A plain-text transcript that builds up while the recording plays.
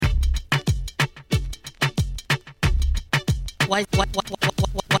Why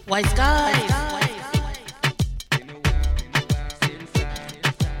skies?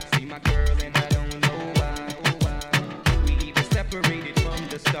 See my girl and I don't know why. We even separated from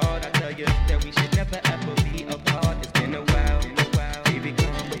the start. I tell you that we should never ever be apart. It's been a while. Baby,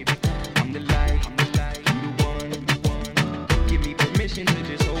 come. I'm the light. You the one. Give me permission to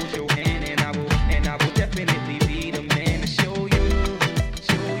just hold your hand, and I will definitely be the man to show you.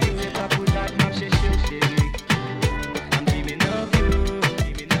 If I put that mouth, shit. I'm dreaming of you.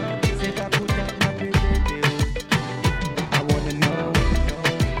 If I put that mouth, I wanna know.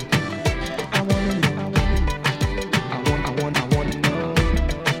 I wanna know.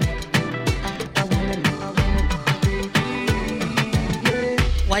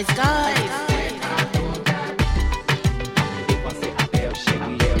 Why skies?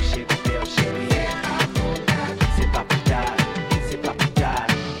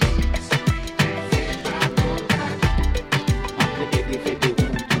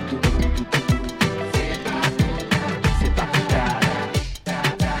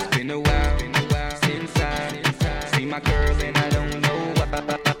 My girl and I don't know why.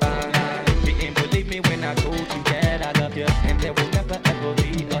 Didn't believe me when I told you that I love you, and there will never ever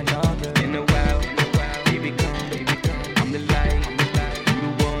be another. In a while, baby come, I'm the light, you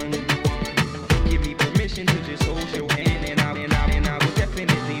the one. Give me permission to just hold your hand, and I will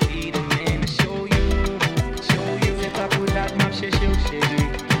definitely be the man to show you. If I put out my shit.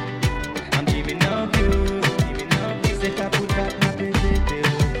 I'm dreaming of you. If I put out my baby,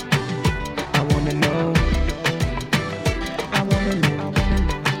 I wanna know.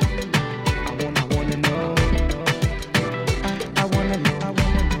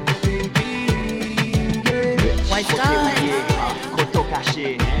 Why skies? Koto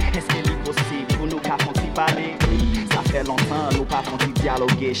caché, est-ce qu'il est possible pour nous qu'à parler? Ça fait longtemps, nous pas font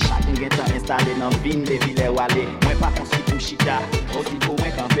dialoguer. Chacun est installé dans ville, des villes où aller. Moi pas construit pour chita, aussi pour moi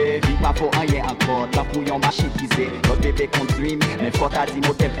camper. Vie pas pour rien encore, tant pour yon machine pisée. Notre bébé conduit, mais faut t'as dit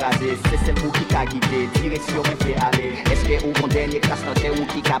mot écrasé. C'est celle pour qui t'a guidé, direction moi fait aller. Est-ce que ou mon dernier classe dans terre ou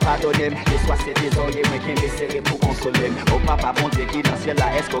qui qu'a pardonné? Les sois c'est désolé, moi qui me serré pour consoler. Au papa bon Dieu qui dans ciel là,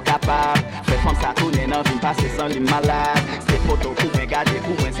 est-ce qu'on capable? Fait femme ça tourner dans vie, passer sans lui malade. C'est photo pour me garder,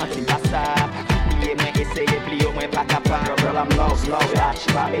 pour moi sentir pas ça. Plier moi, essayer plier, moi pas capable. Girl, I'm lost, without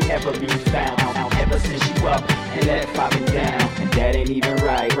you I may never be found. Ever since you up and let it fall me down, and that ain't even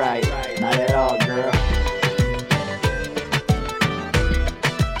right, not at all, girl.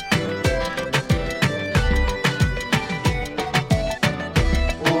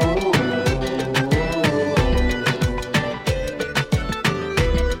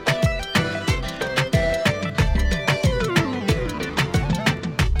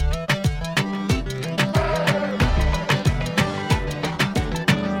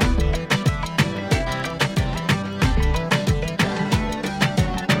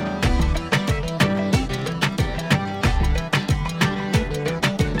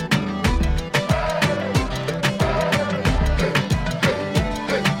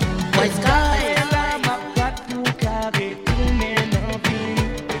 Why skies?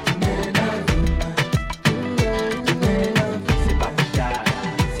 C'est pas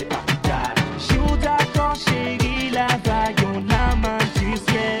plus tard. Joue d'accord, chérie, la vaillon, la main du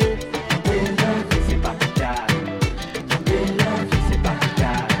ciel. C'est pas plus tard.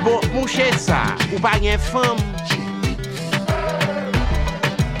 Bon, mon cher ça, ou pas une femme